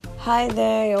Hi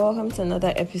there, you're welcome to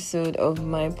another episode of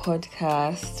my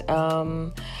podcast.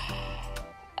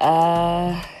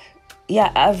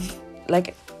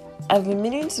 I've been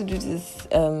meaning to do this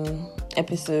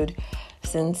episode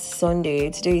since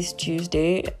Sunday. Today is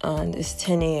Tuesday and it's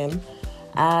 10 a.m.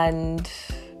 And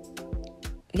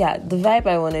the vibe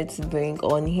I wanted to bring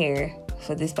on here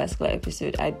for this particular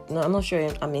episode, I'm not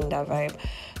sure I'm in that vibe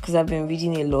because I've been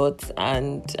reading a lot,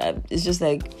 and it's just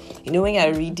like, when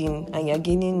you're reading and you're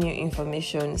gaining new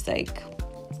information, it's like,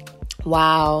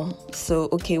 wow. So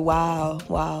I'm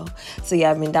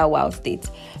in that wow state.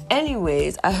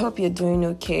 Anyways, I hope you're doing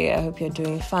okay. I hope you're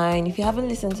doing fine. If you haven't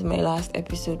listened to my last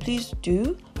episode, please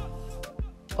do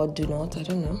or do not. I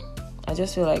don't know. I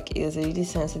just feel like it was a really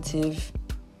sensitive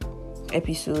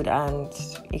episode, and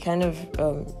it kind of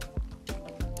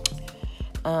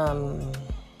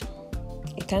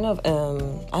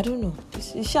I don't know.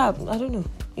 It's sharp. I don't know.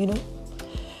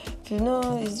 If you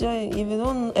know, it's just, if you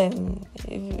don't,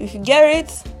 if you get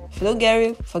it, if you don't get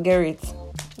it, forget it.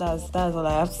 That's all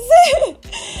I have to say.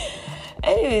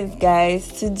 Anyways, guys,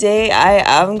 today I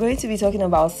am going to be talking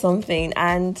about something,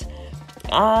 and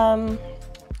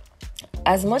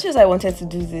as much as I wanted to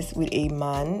do this with a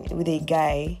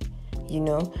guy,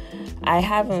 I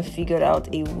haven't figured out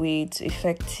a way to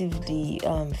effectively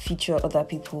feature other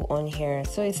people on here.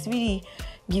 So it's really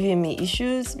giving me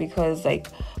issues because, like,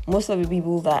 most of the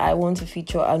people that I want to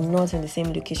feature are not in the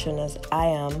same location as I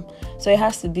am. So it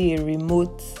has to be a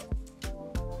remote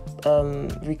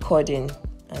recording,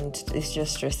 and it's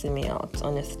just stressing me out,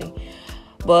 honestly.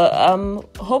 But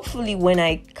hopefully when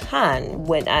I'm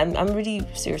really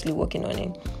seriously working on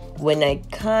it. When I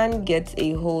can get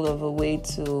a hold of a way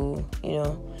to,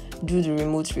 do the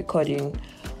remote recording,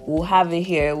 we'll have it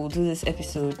here. We'll do this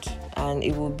episode, and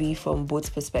it will be from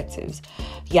both perspectives.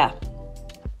 Yeah.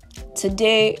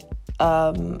 Today,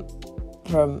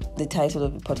 from the title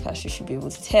of the podcast, you should be able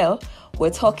to tell,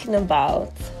 we're talking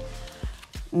about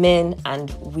men and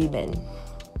women.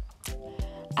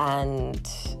 And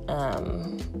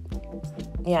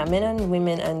men and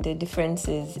women and the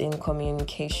differences in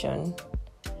communication.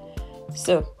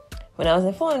 So, when I was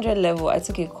in 400 level, I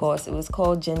took a course. It was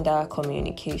called Gender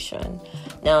Communication.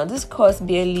 Now, this course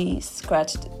barely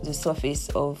scratched the surface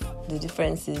of the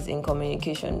differences in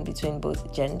communication between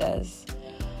both genders.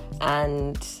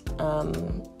 And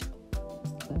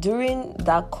during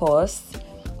that course,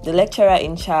 the lecturer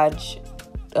in charge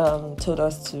told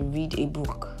us to read a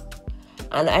book.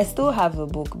 And I still have the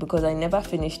book because I never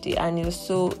finished it. And it's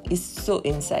so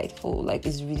insightful. Like,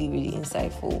 it's really, really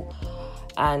insightful.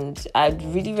 And I'd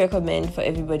really recommend for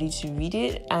everybody to read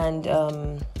it. And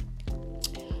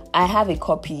I have a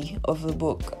copy of the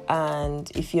book.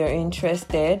 And if you're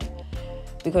interested,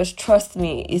 because trust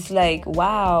me, it's like,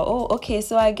 wow, oh, okay,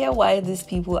 so I get why these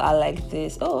people are like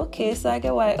this. Oh, okay, so I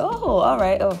get why, oh, all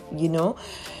right,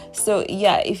 So,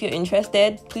 if you're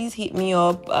interested, please hit me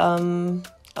up.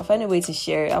 I'll find a way to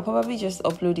share it. I'll probably just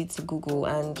upload it to Google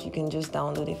and you can just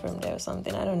download it from there or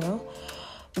something. I don't know.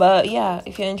 But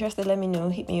if you're interested, let me know.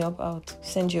 Hit me up. I'll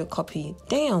send you a copy.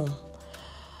 Damn.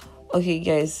 Okay,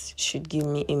 guys, should give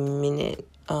me a minute.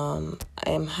 I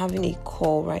am having a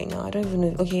call right now. I don't even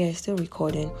know. Okay, I'm still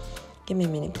recording. Give me a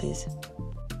minute, please.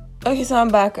 Okay, so I'm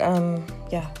back.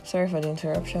 Sorry for the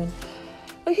interruption.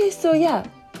 Okay, so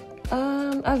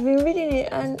I've been reading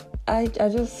it and I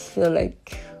just feel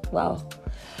like, wow.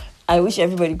 I wish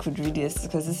everybody could read this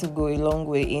because this will go a long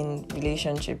way in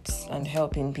relationships and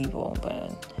helping people.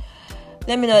 But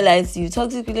let me not lie to you.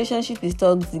 Toxic relationship is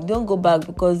toxic. Don't go back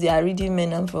because they are reading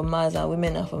men are from Mars and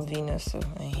women are from Venus. So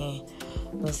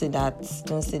don't say that.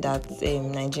 Don't say that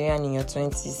Nigerian in your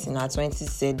 20s, in our 20s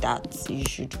said that you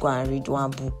should go and read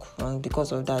one book. And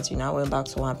because of that, I went back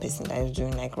to one person that is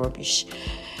doing like rubbish.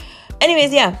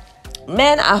 Anyways,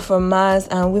 men are from Mars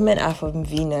and women are from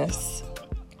Venus.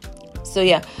 So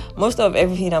most of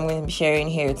everything I'm going to be sharing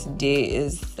here today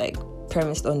is like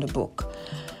premised on the book.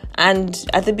 And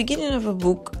at the beginning of the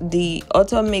book, the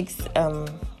author makes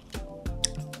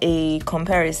a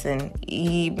comparison.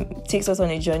 He takes us on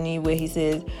a journey where he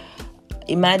says,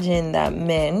 imagine that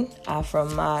men are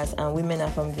from Mars and women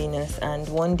are from Venus, and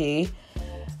one day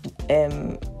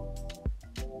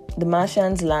the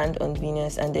Martians land on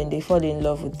Venus and then they fall in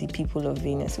love with the people of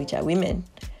Venus, which are women.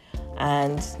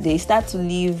 And they start to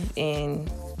live in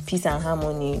peace and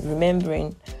harmony,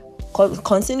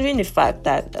 considering the fact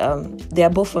that they are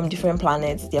both from different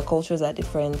planets, their cultures are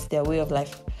different, their way of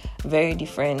life very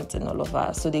different, and all of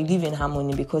that. So they live in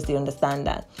harmony because they understand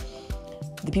that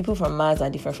the people from Mars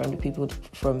are different from the people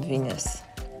from Venus.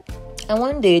 And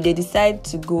one day they decide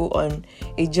to go on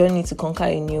a journey to conquer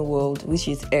a new world, which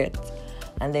is Earth.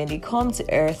 and then they come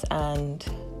to Earth, and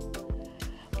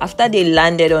after they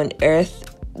landed on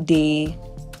Earth, they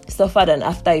suffered an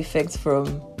after effect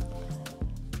from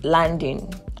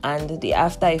landing, and the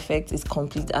after effect is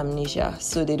complete amnesia.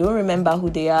 So they don't remember who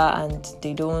they are, and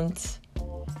they don't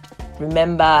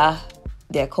remember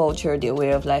their culture, their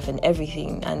way of life, and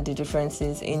everything, and the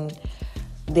differences in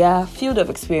their field of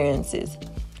experiences.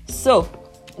 So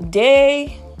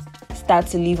they start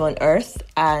to live on Earth,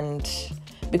 and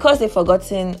because they've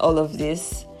forgotten all of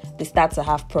this, they start to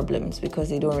have problems because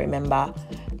they don't remember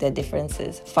their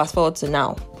differences. Fast forward to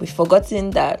now, we've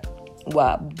forgotten that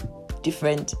we're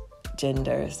different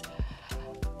genders.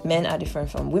 Men are different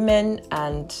from women,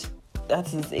 and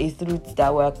that is a truth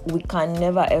that we can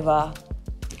never ever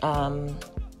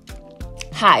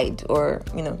hide or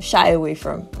shy away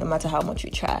from, no matter how much we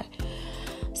try.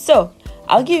 So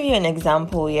I'll give you an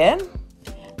example,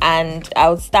 and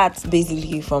I'll start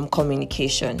basically from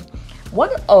communication.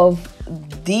 One of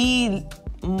the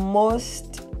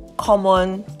most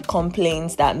common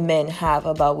complaints that men have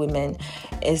about women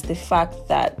is the fact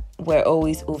that we're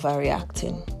always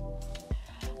overreacting.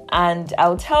 And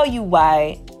I'll tell you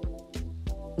why.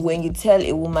 When you tell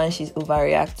a woman she's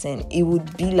overreacting, it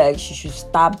would be like she should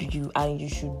stab you and you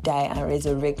should die and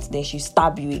resurrect, then she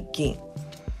stab you again.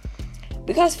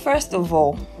 Because first of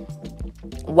all,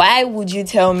 why would you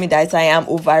tell me that I am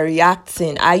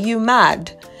overreacting? Are you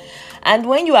mad? And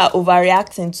when you are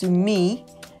overreacting to me,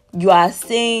 you are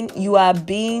saying you are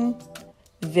being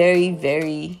very,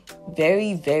 very,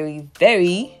 very, very,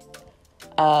 very,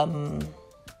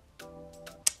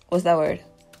 what's that word?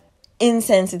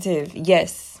 Insensitive.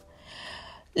 Yes.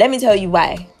 Let me tell you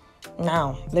why.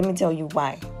 Now, let me tell you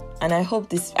why. And I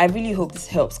really hope this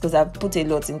helps, because I've put a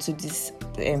lot into this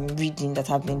reading that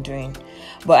I've been doing.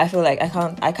 But I feel like I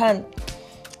can't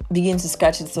begin to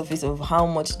scratch the surface of how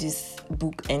much this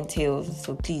book entails.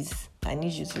 So please, I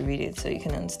need you to read it so you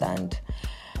can understand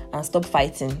and stop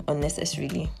fighting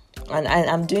unnecessarily. And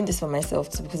I'm doing this for myself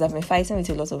too, because I've been fighting with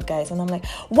a lot of guys, and I'm like,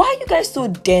 why are you guys so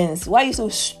dense? Why are you so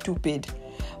stupid?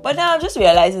 But now I'm just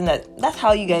realizing that that's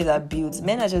how you guys are built.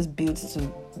 Men are just built to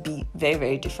be very,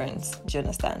 very different. Do you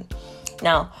understand?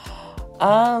 Now,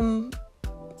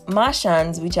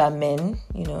 Martians, which are men,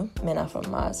 men are from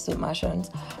Mars, so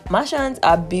Martians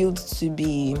are built to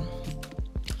be,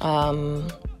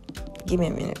 give me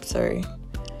a minute, sorry.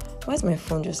 Why is my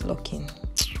phone just locking?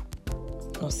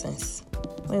 Nonsense.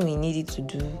 When we need it to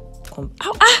do,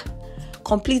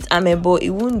 complete amebo,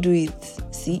 it won't do it.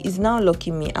 See, it's now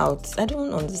locking me out. I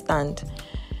don't understand.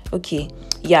 Okay,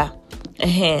 yeah.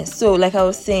 So, like I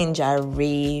was saying, Jare,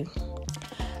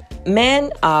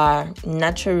 men are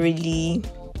naturally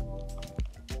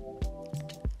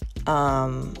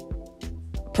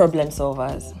problem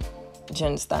solvers. Do you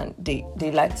understand?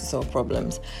 They like to solve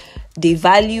problems. They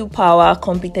value power,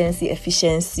 competency,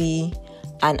 efficiency,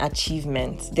 and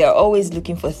achievement. They're always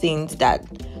looking for things that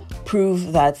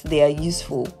prove that they are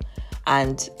useful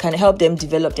and can help them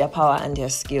develop their power and their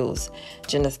skills.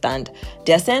 Do you understand?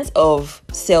 Their sense of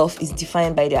self is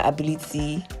defined by their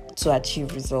ability to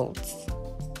achieve results.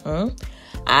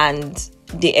 And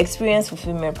they experience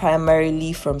fulfillment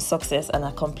primarily from success and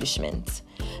accomplishment.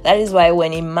 That is why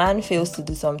when a man fails to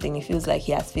do something, he feels like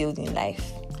he has failed in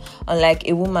life. Unlike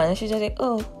a woman, she's just like,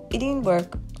 oh, it didn't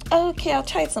work. Okay, I'll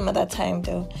try it some other time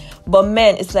though. But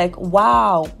men, it's like,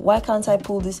 wow, why can't I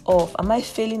pull this off? Am I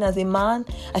failing as a man?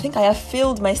 I think I have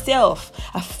failed myself.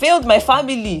 I failed my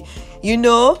family,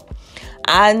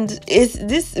 And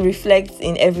this reflects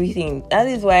in everything. That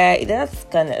is why that's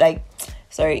kind of like,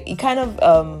 it kind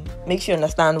of makes you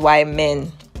understand why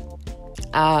men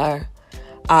are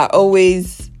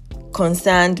always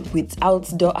concerned with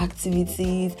outdoor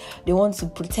activities. They want to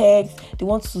protect. They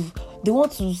want to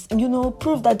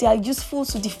prove that they are useful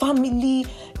to the family.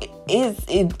 It's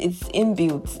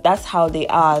inbuilt. That's how they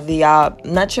are. They are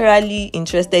naturally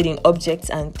interested in objects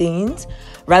and things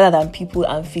rather than people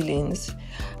and feelings.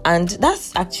 And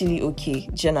that's actually okay.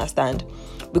 Do you understand?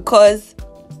 Because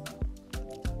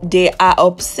they are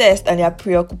obsessed and they are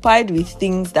preoccupied with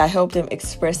things that help them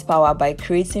express power by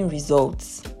creating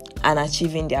results and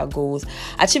achieving their goals.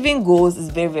 Achieving goals is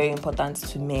very, very important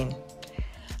to men.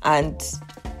 And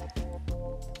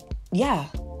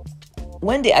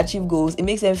when they achieve goals, it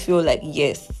makes them feel like,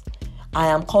 yes, I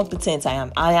am competent. I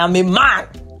am a man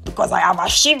because I have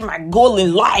achieved my goal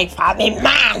in life. I'm a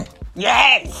man.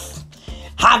 Yes.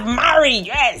 Have married.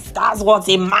 Yes. That's what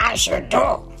a man should do.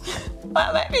 Why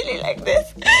am I really like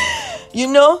this?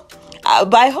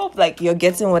 But I hope you're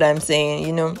getting what I'm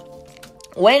saying.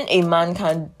 When a man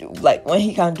when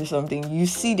he can't do something, you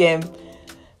see them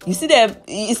You see them,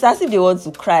 it's as if they want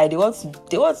to cry. They want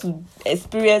to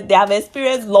experience, they have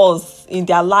experienced loss in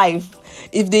their life.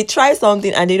 If they try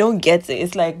something and they don't get it,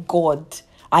 it's like, God,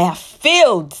 I have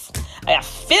failed. I have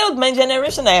failed my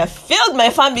generation. I have failed my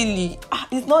family.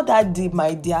 It's not that deep,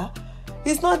 my dear.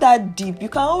 It's not that deep. You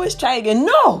can always try again.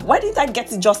 No, why didn't I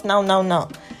get it just now?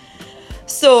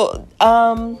 So,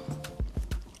 and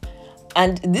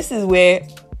this is where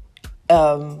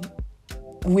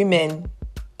women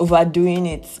overdoing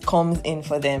it comes in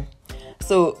for them.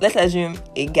 So let's assume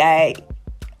a guy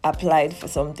applied for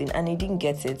something and he didn't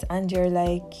get it, and you're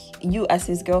like, you as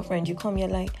his girlfriend, you come, you're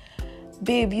like,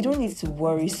 babe, you don't need to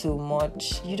worry so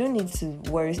much. You don't need to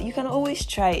worry. You can always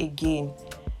try again.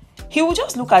 He will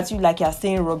just look at you like you're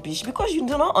saying rubbish, because you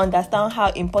do not understand how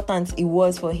important it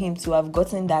was for him to have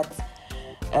gotten that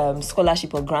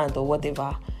scholarship or grant or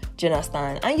whatever. Do you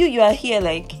understand? And you are here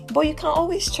like, but you can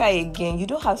always try again. You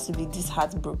don't have to be this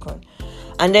heartbroken.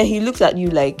 And then he looks at you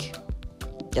like,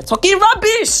 you're talking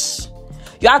rubbish.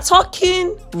 You are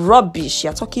talking rubbish.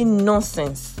 You're talking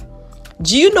nonsense.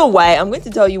 Do you know why? I'm going to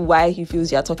tell you why he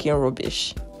feels you're talking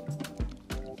rubbish.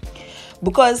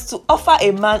 Because to offer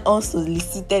a man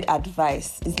unsolicited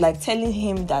advice is like telling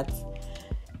him that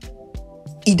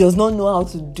he does not know how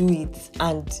to do it,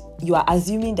 and you are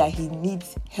assuming that he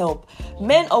needs help.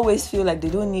 Men always feel like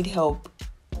they don't need help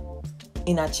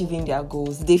in achieving their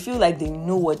goals. They feel like they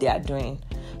know what they are doing.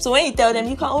 So when you tell them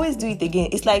you can always do it again,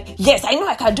 it's like, yes, I know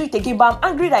I can do it again, but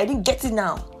I'm angry that I didn't get it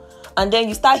now. And then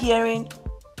you start hearing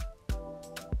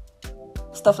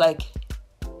stuff like,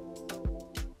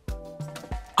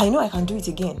 I know I can do it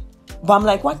again, but I'm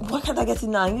like, why can't I get it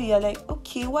now? And you're like,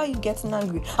 okay, why are you getting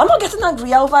angry? I'm not getting angry,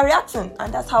 you're overreacting.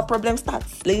 And that's how problem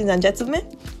starts, ladies and gentlemen.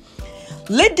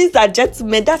 Ladies and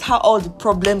gentlemen, that's how all the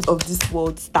problems of this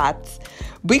world start.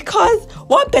 Because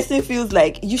one person feels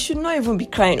like you should not even be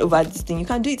crying over this thing. You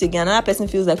can do it again. Another person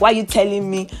feels like, why are you telling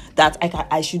me that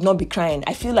I should not be crying?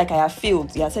 I feel like I have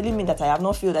failed. You're telling me that I have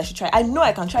not failed. I should try. I know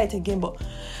I can try it again, but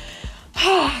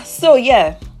so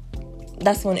yeah,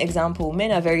 that's one example.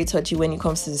 Men are very touchy when it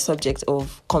comes to the subject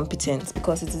of competence,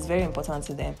 because it is very important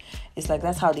to them. It's like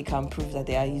that's how they can prove that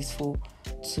they are useful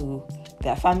to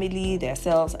their family,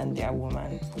 themselves, and their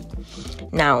woman.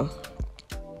 Now,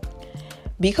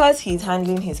 because he's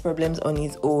handling his problems on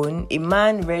his own, a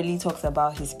man rarely talks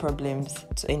about his problems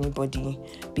to anybody,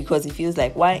 because he feels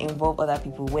like, why involve other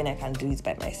people when I can do it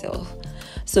by myself?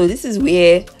 So this is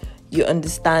where you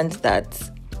understand that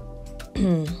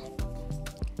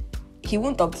he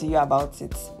won't talk to you about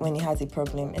it when he has a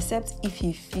problem, except if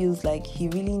he feels like he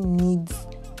really needs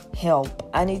help.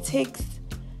 And it takes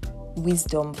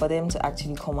wisdom for them to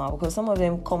actually come out, because some of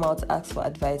them come out to ask for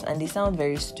advice and they sound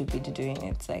very stupid doing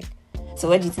it. It's like, so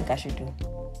what do you think I should do?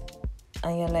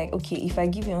 And you're like, okay, if I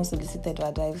give you unsolicited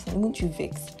advice, won't you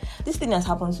vex? This thing has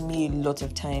happened to me a lot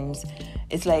of times.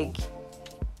 It's like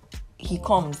he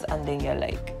comes and then you're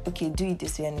like, okay, do it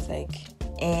this way, and it's like,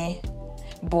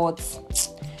 but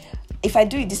if I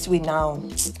do it this way now,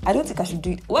 I don't think I should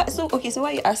do it. What? So why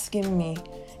are you asking me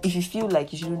if you feel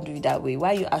like you shouldn't do it that way?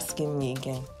 Why are you asking me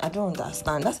again? I don't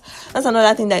understand. That's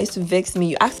another thing that used to vex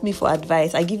me. You ask me for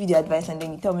advice, I give you the advice, and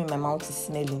then you tell me my mouth is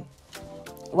smelling.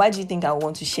 Why do you think I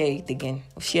want to share it again?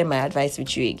 Share my advice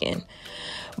with you again?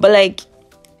 But like,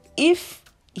 if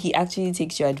he actually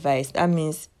takes your advice, that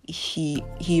means he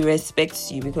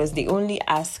respects you, because they only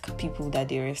ask people that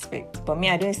they respect. But me,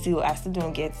 I still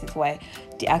don't get it why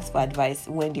they ask for advice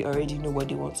when they already know what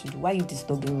they want to do. Why are you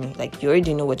disturbing me? Like, you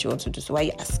already know what you want to do, so why are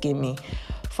you asking me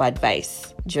for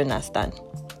advice? Do you understand?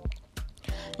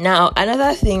 Now,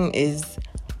 another thing is,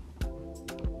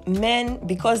 men,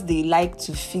 because they like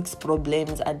to fix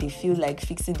problems and they feel like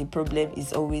fixing the problem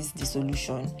is always the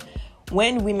solution.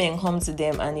 When women come to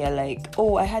them and you're like,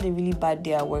 oh, I had a really bad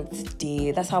day at work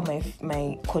today. That's how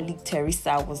my colleague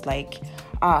Teresa was like,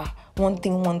 one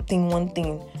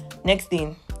thing. Next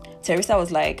thing, Teresa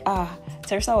was like, I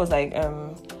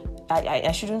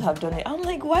shouldn't have done it. I'm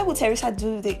like, why would Teresa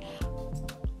do that?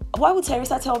 Why would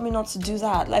Teresa tell me not to do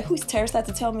that? Like, who is Teresa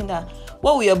to tell me that?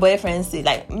 What will your boyfriend say?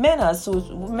 Like, men are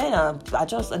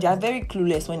just, they are very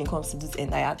clueless when it comes to this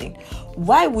entire thing.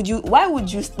 Why would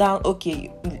you stand?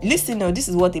 Okay, listen, now, this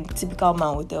is what a typical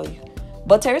man will tell you.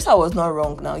 But Teresa was not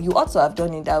wrong now. You ought to have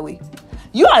done it that way.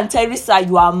 You and Teresa,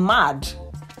 you are mad.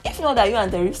 If not that you and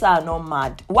Teresa are not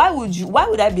mad, why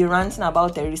would I be ranting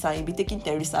about Teresa and you be taking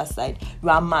Teresa's side? You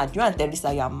are mad. You and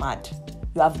Teresa, you are mad.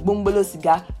 You have bumbolo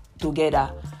cigar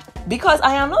together. Because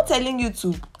I am not telling you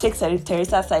to take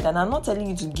Teresa's side, and I'm not telling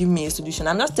you to give me a solution.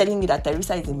 I'm not telling you that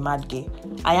Teresa is a mad gay.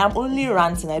 I am only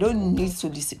ranting. I don't need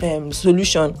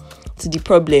solution to the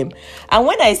problem. And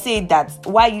when I say that,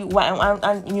 when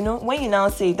you now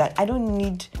say that I don't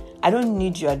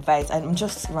need your advice, I'm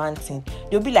just ranting,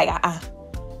 you'll be like,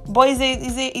 but is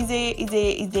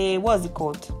a what's it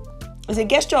called? It's a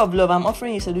gesture of love. I'm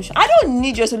offering you a solution. I don't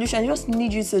need your solution. I just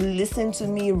need you to listen to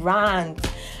me rant.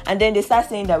 And then they start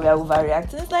saying that we are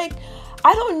overreacting. It's like,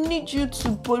 I don't need you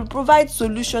to provide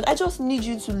solution. I just need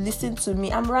you to listen to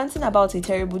me. I'm ranting about a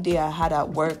terrible day I had at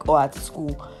work or at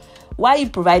school. Why are you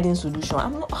providing solution?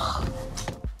 I'm not.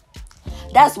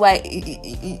 That's why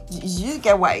you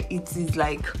get why it is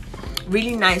like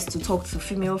really nice to talk to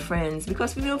female friends,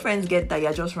 because female friends get that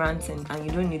you're just ranting and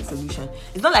you don't need solution.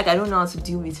 It's not like I don't know how to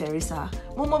deal with Teresa.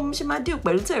 Mama, she might deal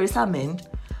with Teresa, man.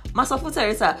 Masafu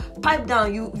Teresa, pipe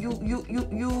down. You.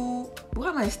 Why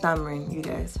am I stammering, you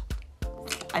guys?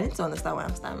 I need to understand why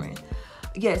I'm stammering.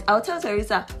 Yes, I'll tell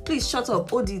Teresa, please shut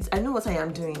up. Audit, I know what I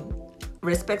am doing.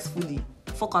 Respectfully,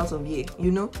 fuck out of here.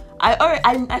 You know,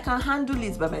 I can handle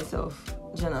it by myself.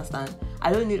 Do you understand?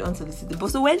 I don't need unsolicited. But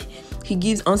so when he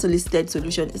gives unsolicited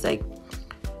solution, it's like,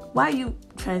 why are you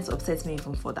trying to upset me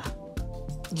even further?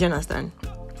 Do you understand?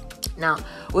 Now,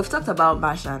 we've talked about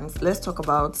Martians. Let's talk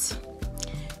about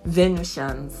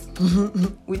Venusians,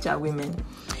 which are women.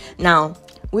 Now,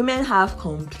 women have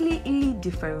completely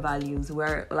different values.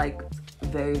 We're like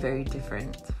very, very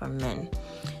different from men.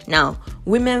 Now,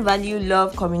 women value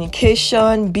love,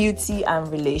 communication, beauty, and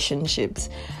relationships.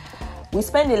 We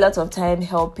spend a lot of time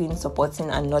helping, supporting,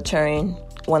 and nurturing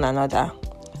one another.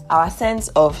 Our sense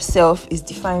of self is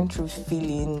defined through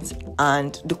feelings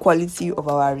and the quality of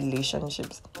our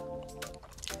relationships.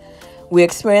 We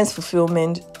experience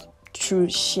fulfillment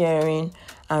through sharing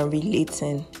and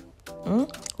relating,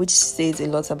 which says a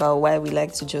lot about why we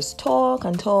like to just talk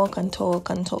and talk and talk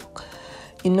and talk.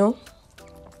 You know,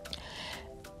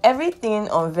 everything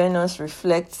on Venus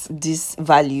reflects these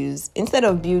values. Instead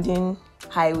of building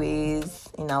highways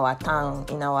in our town,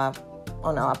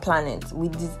 on our planet, we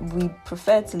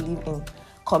prefer to live in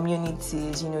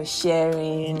communities,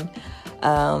 sharing,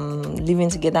 living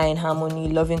together in harmony,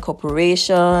 loving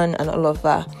cooperation, and all of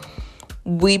that.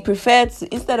 We prefer to,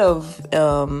 instead of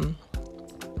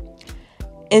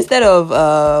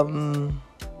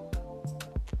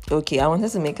okay, I wanted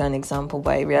to make an example,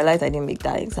 but I realized I didn't make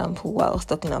that example while I was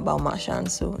talking about Martian,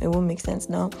 so it won't make sense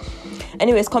now.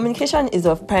 Anyways, communication is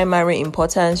of primary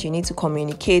importance. You need to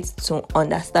communicate to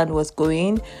understand what's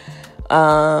going.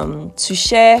 To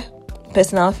share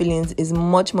personal feelings is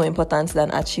much more important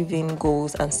than achieving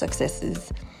goals and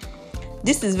successes.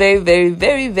 This is very, very,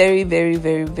 very, very, very,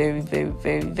 very, very, very,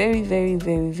 very, very, very,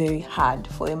 very, very hard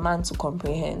for a man to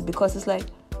comprehend, because it's like,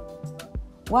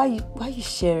 why are you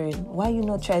sharing? Why are you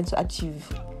not trying to achieve?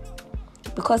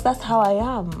 Because that's how I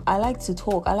am. I like to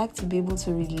talk. I like to be able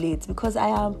to relate, because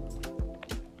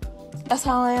that's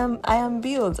how I am. I am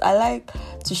built. I like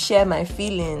to share my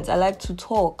feelings. I like to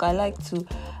talk. I like to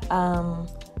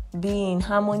be in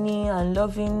harmony and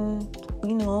loving,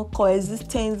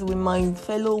 coexistence with my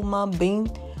fellow human being,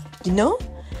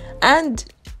 and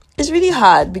it's really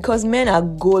hard because men are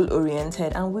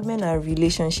goal-oriented and women are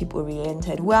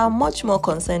relationship-oriented. We are much more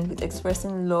concerned with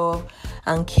expressing love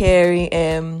and caring,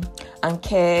 and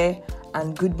care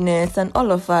and goodness and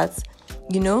all of that.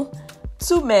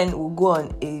 Two men will go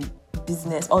on a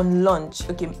business on lunch.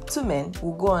 Okay, two men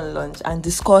will go on lunch and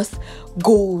discuss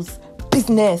goals,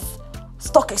 business,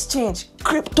 stock exchange,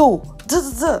 crypto,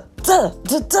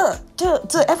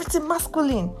 everything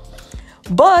masculine.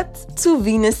 But two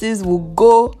Venuses will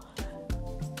go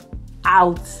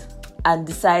out and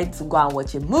decide to go and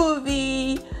watch a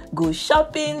movie, go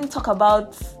shopping, talk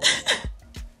about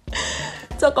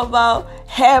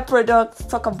hair products,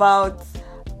 talk about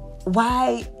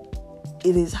why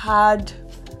it is hard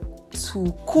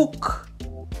to cook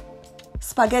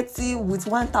spaghetti with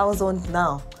 1,000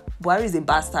 now. Buhari is a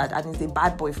bastard and he's a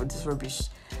bad boy for this rubbish.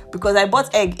 Because I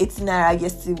bought egg 18 naira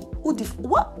yesterday.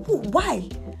 Why?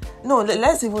 No,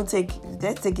 let's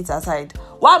take it aside.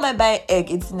 Why am I buying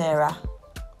egg 18 naira?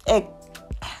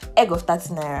 Egg of 30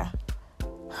 naira.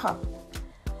 Huh.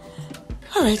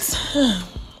 Alright.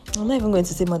 I'm not even going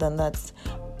to say more than that.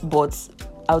 But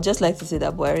I would just like to say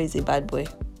that Buhari is a bad boy.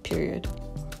 Period.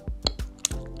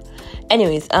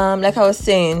 Anyways, like I was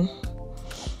saying,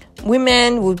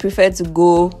 women would prefer to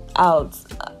go out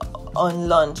on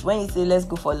lunch. When you say let's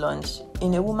go for lunch,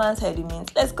 in a woman's head it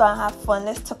means let's go and have fun,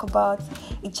 let's talk about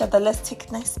each other, let's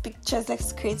take nice pictures,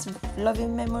 let's create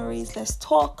loving memories, let's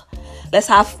talk, let's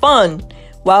have fun.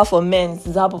 While for men, it's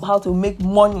about how to make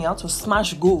money, how to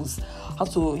smash goals, how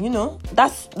to,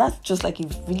 that's just like a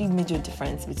really major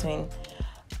difference between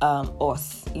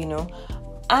us,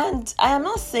 And I am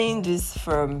not saying this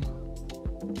from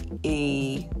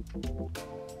a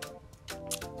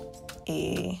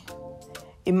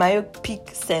myopic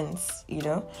sense,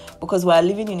 because we are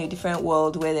living in a different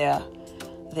world where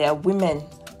there are women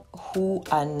who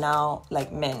are now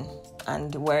like men,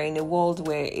 and we're in a world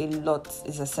where a lot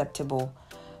is acceptable,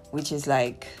 which is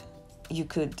like you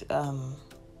could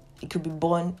be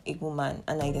born a woman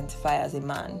and identify as a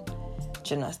man.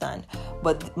 Do you understand?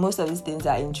 But most of these things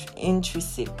are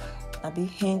intrinsic.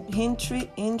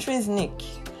 Intrinsic.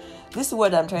 This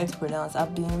word I'm trying to pronounce,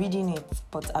 I've been reading it,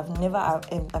 but I've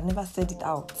never said it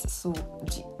out. So,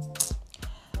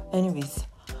 anyways,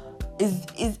 is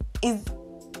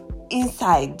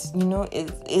inside,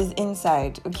 is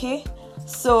inside. Okay,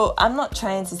 so I'm not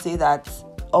trying to say that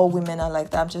all women are like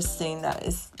that. I'm just saying that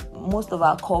most of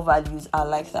our core values are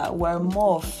like that. We're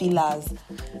more feelers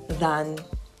than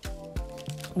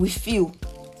we feel.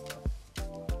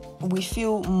 We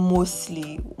feel most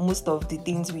of the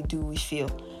things we do, we feel.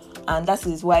 And that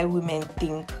is why women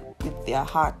think with their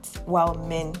hearts, while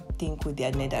men think with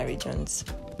their nether regions.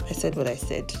 I said what I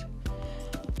said.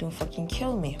 Don't fucking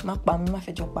kill me. I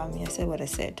said what I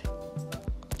said.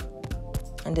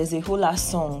 And there's a whole ass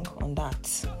song on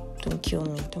that. Don't kill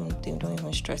me. Don't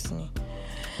even stress me.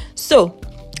 So,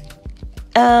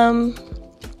 on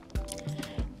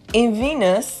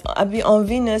Venus,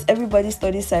 everybody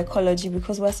studies psychology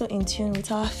because we're so in tune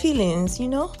with our feelings,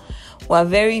 We're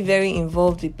very, very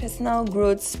involved with personal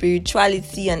growth,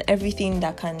 spirituality, and everything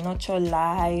that can nurture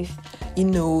life,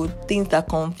 things that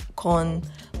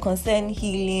concern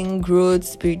healing, growth,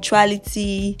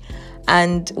 spirituality,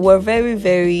 and we're very,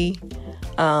 very,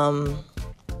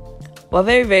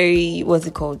 what's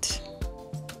it called?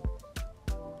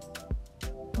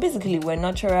 Basically, we're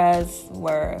nurturers,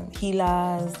 we're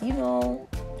healers,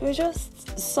 we're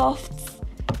just soft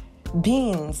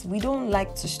beings. We don't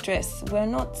like to stress. We're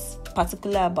not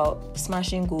particular about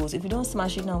smashing goals. If we don't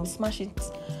smash it now, we smash it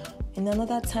in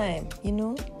another time,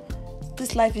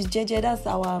 This life is JJ, that's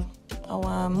our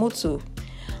motto.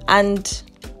 And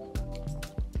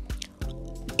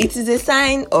it is a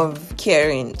sign of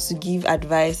caring to give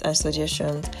advice and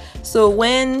suggestions. So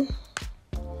when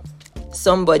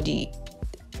somebody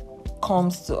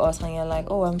comes to us and you're like,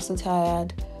 oh, I'm so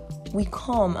tired, we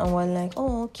come and we're like,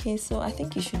 oh, okay, so I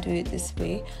think you should do it this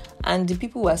way. And the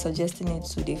people who are suggesting it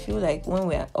to, they feel like when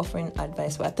we're offering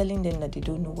advice, we're telling them that they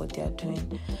don't know what they are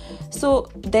doing. So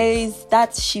there is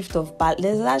that shift of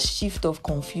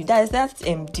confusion. That's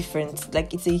different.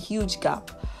 Like, it's a huge gap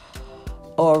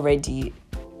already.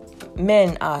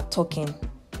 Men are talking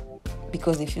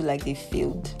because they feel like they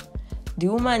failed. The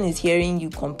woman is hearing you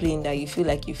complain that you feel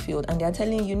like you failed, and they are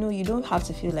telling you, no, you don't have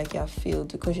to feel like you have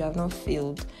failed because you have not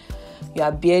failed.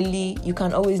 You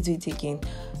can always do it again.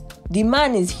 The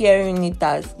man is hearing it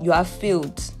as you have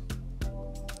failed,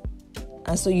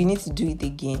 and so you need to do it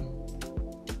again.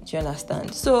 Do you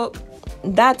understand? So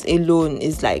that alone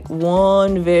is like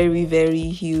one very, very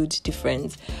huge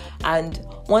difference. And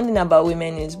one thing about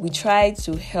women is we try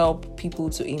to help people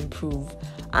to improve.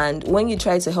 And when you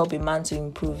try to help a man to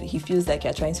improve, he feels like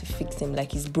you're trying to fix him,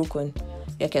 like he's broken,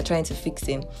 like you're trying to fix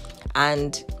him.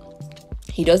 And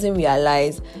he doesn't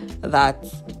realize that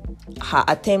her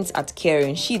attempts at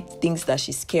caring, she thinks that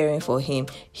she's caring for him.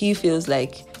 He feels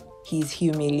like he's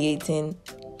humiliating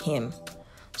him.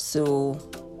 So,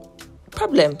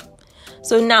 problem.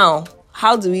 So now,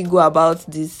 how do we go about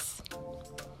this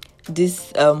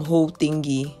whole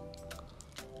thingy?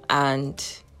 And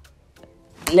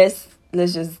let's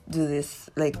just do this.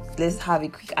 Like, let's have a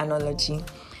quick analogy.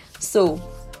 So,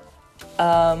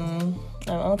 I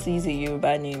want to use a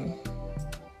Yoruba name.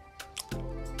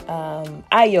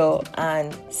 Ayo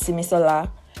and Simisola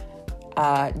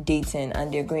are dating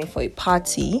and they're going for a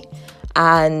party.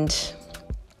 And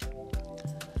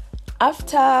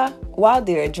while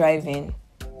they were driving,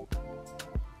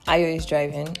 Ayo is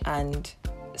driving and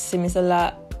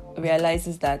Simisola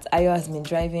realizes that Ayo has been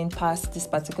driving past this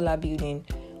particular building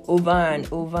over and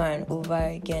over and over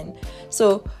again.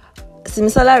 So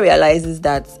Simisola realizes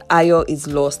that Ayo is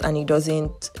lost and he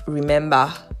doesn't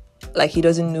remember, like he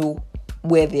doesn't know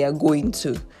where they are going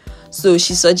to. So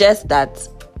she suggests that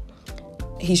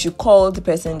he should call the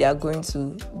person they are going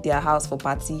to their house for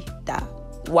party, that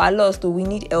we're lost, so we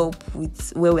need help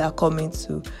with where we are coming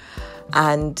to.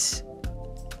 And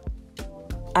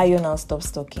Ayo now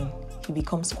stops talking. He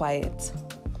becomes quiet.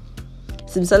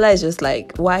 Simisola is just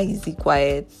like, why is he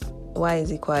quiet?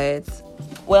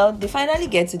 Well, they finally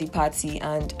get to the party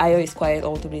and Ayo is quiet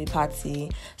all through the party.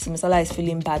 Simisola is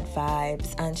feeling bad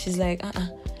vibes and she's like,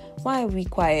 why are we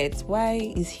quiet?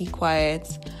 Why is he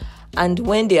quiet? And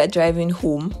when they are driving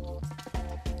home,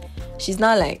 she's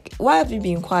now like, why have you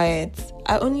been quiet?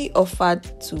 I only offered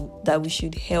that we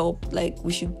should help, like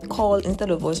we should call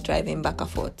instead of us driving back and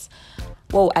forth.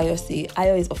 What will Ayo say?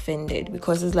 Ayo is offended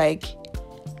because it's like,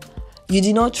 you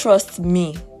did not trust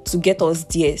me to get us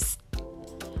there.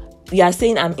 You are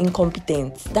saying I'm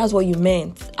incompetent. That's what you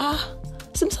meant.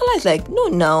 Simsala is like, no,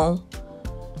 now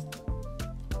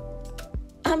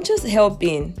I'm just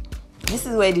helping. This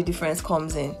is where the difference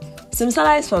comes in.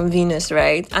 Simsala is from Venus,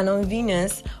 right? And on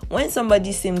Venus, when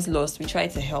somebody seems lost, we try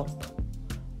to help,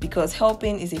 because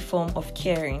helping is a form of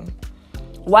caring.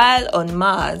 While on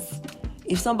Mars,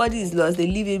 if somebody is lost, they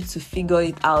leave him to figure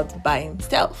it out by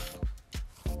himself.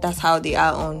 That's how they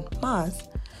are on Mars.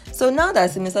 So now that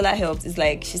Simsala helps, it's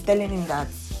like she's telling him that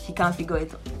he can't figure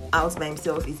it out by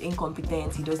himself. He's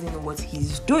incompetent. He doesn't know what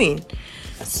he's doing.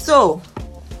 So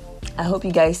I hope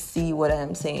you guys see what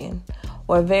I'm saying.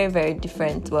 We're very, very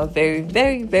different. We're very,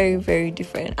 very, very, very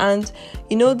different. And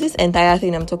you know, this entire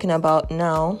thing I'm talking about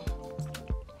now,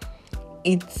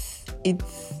 it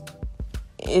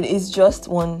is just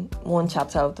one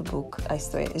chapter of the book. I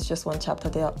swear, it's just one chapter.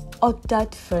 There are other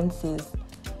differences.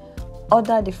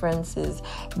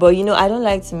 But you know, I don't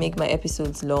like to make my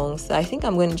episodes long, so I think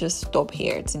I'm going to just stop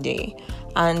here today,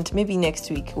 and maybe next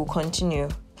week we'll continue,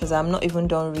 because I'm not even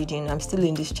done reading. I'm still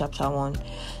in this chapter 1.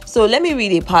 So let me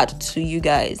read a part to you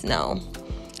guys now.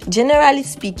 Generally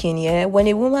speaking, when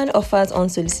a woman offers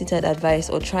unsolicited advice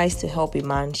or tries to help a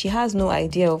man, she has no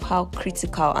idea of how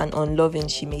critical and unloving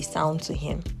she may sound to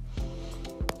him.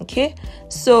 Okay?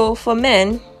 So for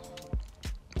men,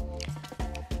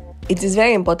 it is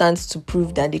very important to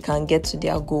prove that they can get to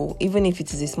their goal, even if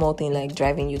it is a small thing like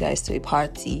driving you guys to a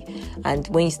party. And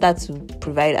when you start to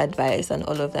provide advice and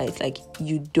all of that, it's like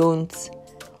you don't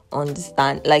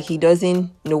understand. Like, he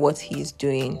doesn't know what he's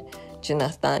doing. Do you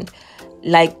understand?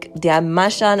 Like their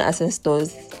Martian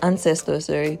ancestors,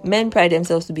 men pride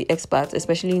themselves to be experts,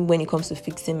 especially when it comes to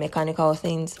fixing mechanical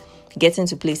things, getting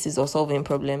to places or solving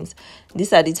problems.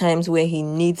 These are the times where he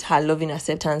needs her loving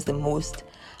acceptance the most,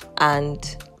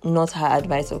 and not her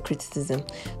advice or criticism.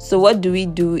 So what do we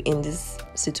do in this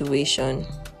situation?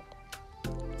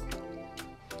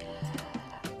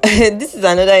 This is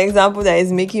another example that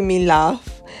is making me laugh.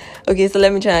 Okay, so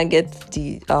let me try and get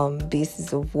the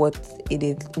basis of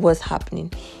what's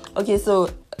happening. Okay,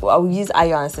 so I'll use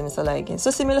Ayo and Simsala again.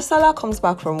 So Simsala comes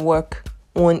back from work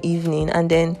one evening, and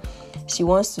then she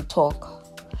wants to talk,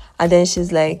 and then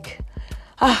she's like,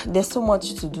 there's so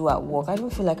much to do at work. I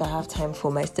don't feel like I have time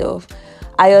for myself.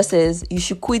 Ayo says, you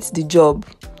should quit the job.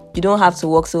 You don't have to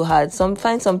work so hard.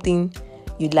 Find something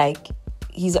you like.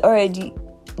 He's already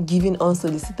giving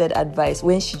unsolicited advice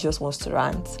when she just wants to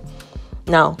rant.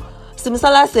 Now,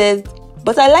 Simsala says,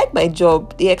 but I like my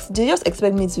job. They just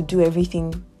expect me to do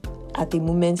everything at a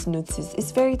moment's notice.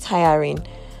 It's very tiring.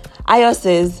 Ayo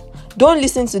says, don't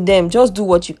listen to them. Just do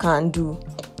what you can do.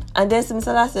 And then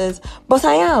Simsala says, but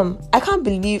I can't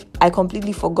believe I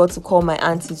completely forgot to call my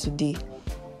auntie today.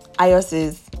 Ayo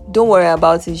says, don't worry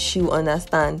about it. She'll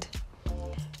understand.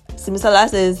 Simsala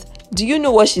says, do you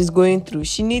know what she's going through?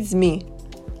 She needs me.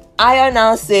 Ayo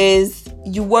now says,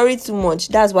 you worry too much.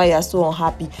 That's why you're so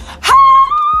unhappy.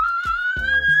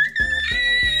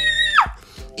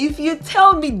 If you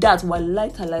tell me that,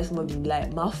 wallahi talai not be lie,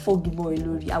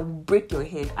 I will break your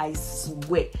head. I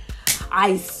swear.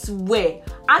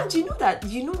 And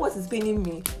you know what is paining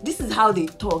me? This is how they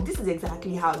talk. This is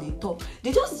exactly how they talk.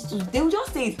 They will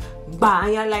just say, bah,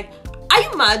 and you're like, are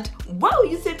you mad? Why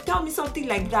would you tell me something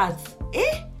like that? Do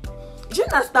you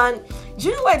understand? Do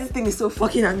you know why this thing is so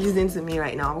fucking amusing to me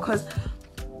right now? Because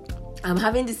I'm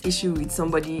having this issue with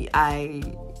somebody. I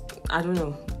don't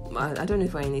know. I don't know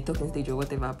if we're in a talking stage or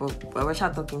whatever, but we're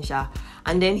talking,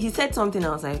 and then he said something. I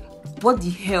was like, what the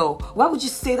hell? Why would you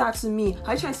say that to me?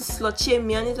 Are you trying to slut shame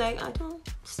me? And he's like, I don't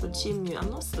slut shame you. I'm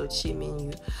not slut shaming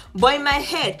you. But in my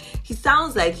head, he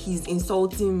sounds like he's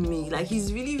insulting me. Like,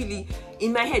 he's really, really,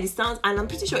 in my head, it sounds, and I'm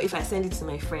pretty sure if I send it to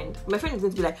my friend is going to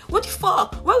be like, what the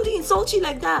fuck? Why would he insult you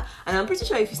like that? And I'm pretty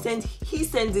sure if he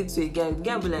sends it to a guy, the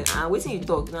guy will be like, wait till you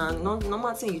talk. Nah, no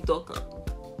matter you talk.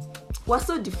 We're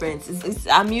so different. It's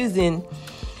amusing.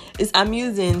 It's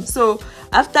amusing. So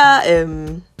after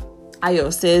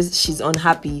Ayo says she's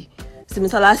unhappy,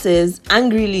 Simsala says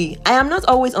angrily, I am not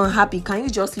always unhappy. Can you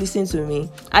just listen to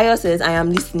me? Ayo says, I am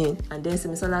listening. And then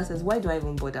Simsala says, why do I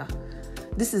even bother?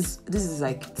 This is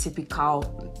like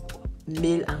typical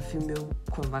male and female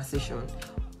conversation.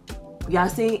 We are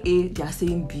saying A, they are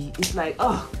saying B. It's like,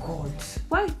 oh God,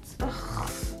 why?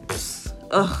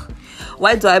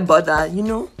 Why do I bother? You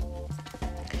know?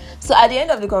 So at the end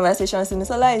of the conversation,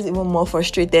 Simsala is even more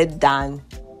frustrated than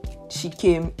she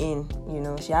came in. You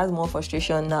know, she has more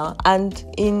frustration now. And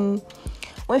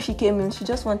when she came in, she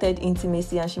just wanted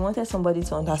intimacy and she wanted somebody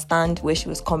to understand where she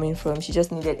was coming from. She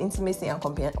just needed intimacy and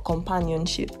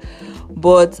companionship.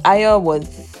 But Ayo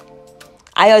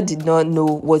did not know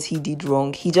what he did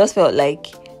wrong. He just felt like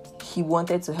he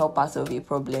wanted to help her solve a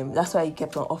problem. That's why he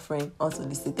kept on offering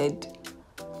unsolicited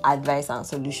advice and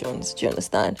solutions. Do you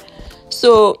understand?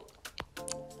 So,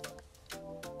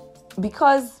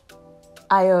 because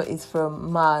Ayo is from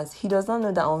Mars, he does not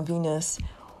know that on Venus,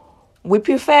 we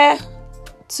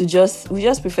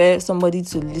just prefer somebody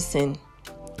to listen.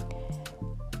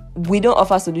 We don't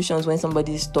offer solutions when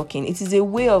somebody is talking. It is a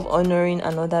way of honoring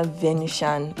another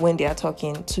Venusian when they are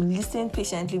talking, to listen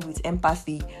patiently with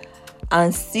empathy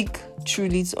and seek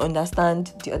truly to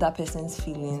understand the other person's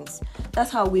feelings.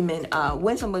 That's how women are.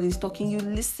 When somebody is talking, you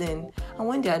listen, and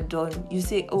when they are done, you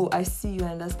say, "Oh, I see you,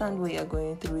 I understand what you're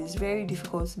going through." It's very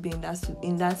difficult to be in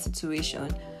that situation.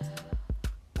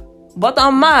 But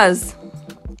on Mars,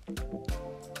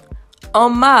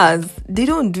 they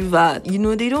don't do that.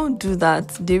 They don't do that.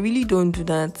 They really don't do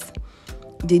that.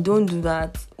 They don't do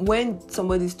that. When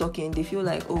somebody's talking, they feel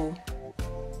like, "Oh,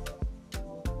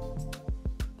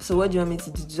 so what do you want me to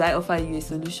do? Do I offer you a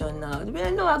solution now?" They'll be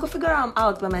like, "No, I go figure am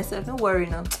out by myself. Don't worry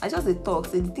now. I just talk.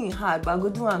 Say the thing hard, but I go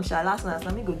do am. Shall last night,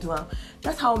 let me go do am."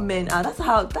 That's how men are.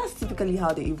 That's typically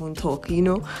how they even talk.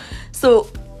 So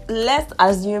let's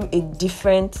assume a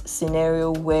different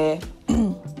scenario where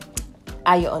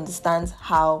Ayo understands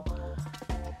how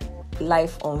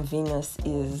life on Venus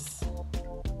is.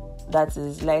 That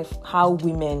is life, how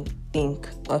women think.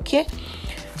 Okay,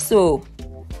 so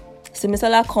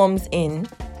Simisola comes in,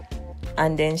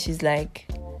 and then she's like,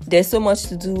 "There's so much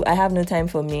to do. I have no time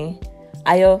for me."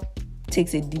 Ayo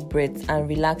takes a deep breath and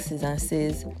relaxes and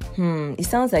says, "It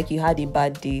sounds like you had a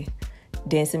bad day."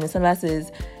 Then Simisola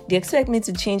says, "They expect me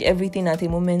to change everything at a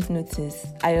moment's notice."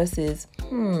 Ayo says,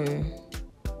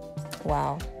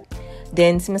 wow.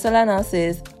 Then Simisola now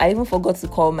says, "I even forgot to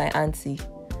call my auntie."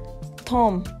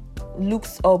 Tom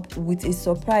looks up with a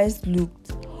surprised look.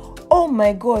 Oh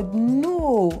my God,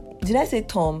 no. Did I say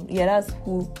Tom? Yeah,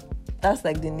 that's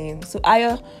like the name. So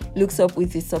Ayo looks up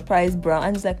with a surprised brow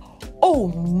and is like, "Oh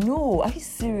no, are you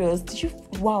serious?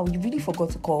 Wow, you really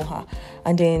forgot to call her."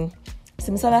 And then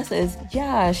Simisola says,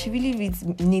 "Yeah, she really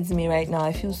needs me right now.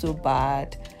 I feel so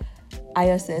bad."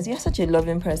 Ayo says, "You're such a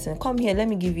loving person. Come here, let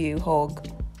me give you a hug."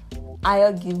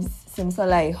 Ayo gives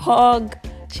Simisola a hug.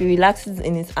 She relaxes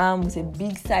in his arm with a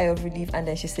big sigh of relief, and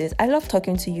then she says, "I love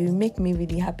talking to you. You make me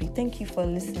really happy. Thank you for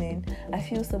listening. I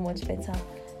feel so much better."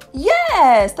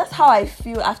 Yes, that's how I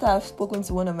feel after I've spoken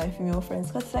to one of my female friends.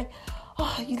 Because it's like,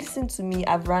 "Oh, you listen to me.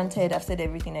 I've ranted. I've said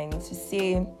everything I need to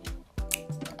say.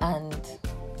 And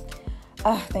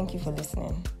thank you for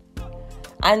listening."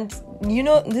 And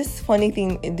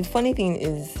the funny thing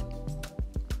is,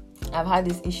 I've had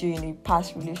this issue in a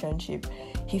past relationship.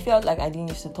 He felt like I didn't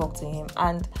used to talk to him,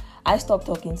 and I stopped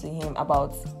talking to him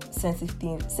about sensitive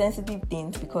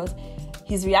things because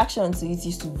his reaction to it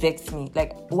used to vex me.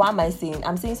 Like, what am I saying?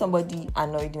 I'm saying somebody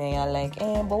annoyed me, and you're like,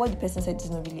 but what the person said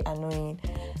is not really annoying.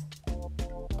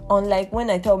 Unlike when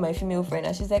I tell my female friend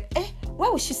and she's like, why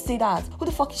would she say that? Who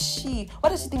the fuck is she? Why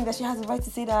does she think that she has the right to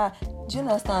say that? Do you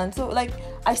understand? So, like,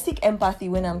 I seek empathy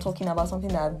when I'm talking about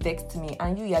something that vexed me,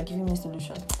 and you are giving me a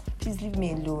solution. Please leave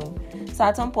me alone. So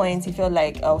at some point, he felt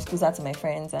like I was closer to my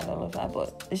friends and all of that,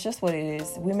 but it's just what it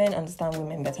is. Women understand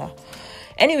women better.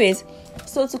 Anyways,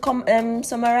 so to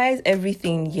summarize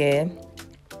everything here,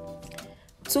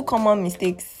 2 common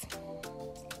mistakes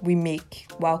we make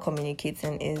while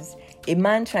communicating is a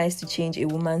man tries to change a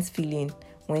woman's feeling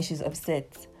when she's upset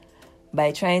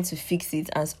by trying to fix it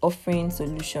and offering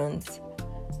solutions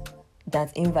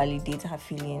that invalidate her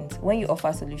feelings. When you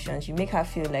offer solutions, you make her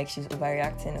feel like she's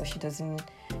overreacting, or she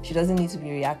doesn't need to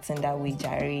be reacting that way,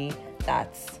 Jerry,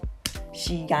 that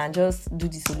she can just do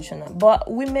the solution.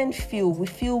 But women we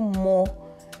feel more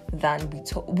than we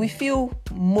talk. We feel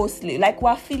mostly like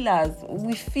we're feelers.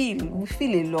 We feel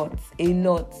a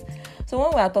lot. So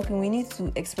when we are talking, we need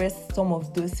to express some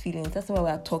of those feelings. That's why we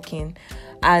are talking.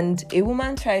 And a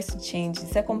woman tries to change. The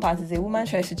second part is a woman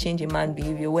tries to change a man's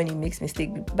behavior when he makes mistake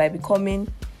by becoming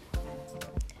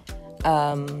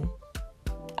an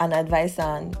advisor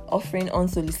and offering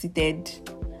unsolicited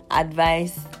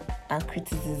advice and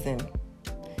criticism.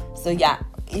 So yeah,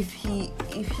 if he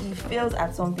fails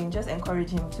at something, just encourage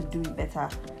him to do it better,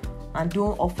 and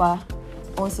don't offer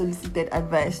unsolicited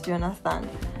advice. Do you understand?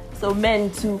 So men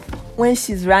too, when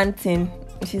she's ranting,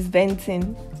 she's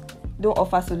venting, don't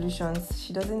offer solutions.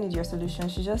 She doesn't need your solution.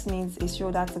 She just needs a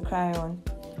shoulder to cry on,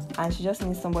 and she just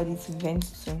needs somebody to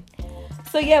vent to.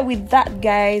 So yeah, with that,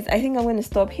 guys, I think I'm going to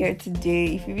stop here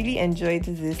today. If you really enjoyed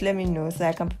this, let me know so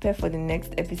I can prepare for the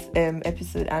next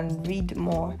episode and read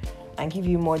more and give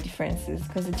you more differences,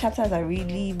 because the chapters are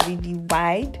really, really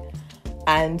wide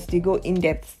and they go in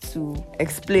depth to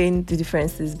explain the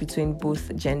differences between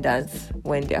both genders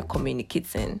when they are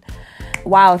communicating.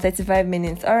 Wow, 35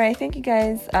 minutes. All right, thank you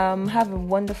guys. Have a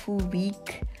wonderful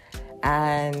week,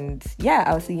 and yeah,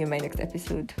 I'll see you in my next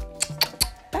episode.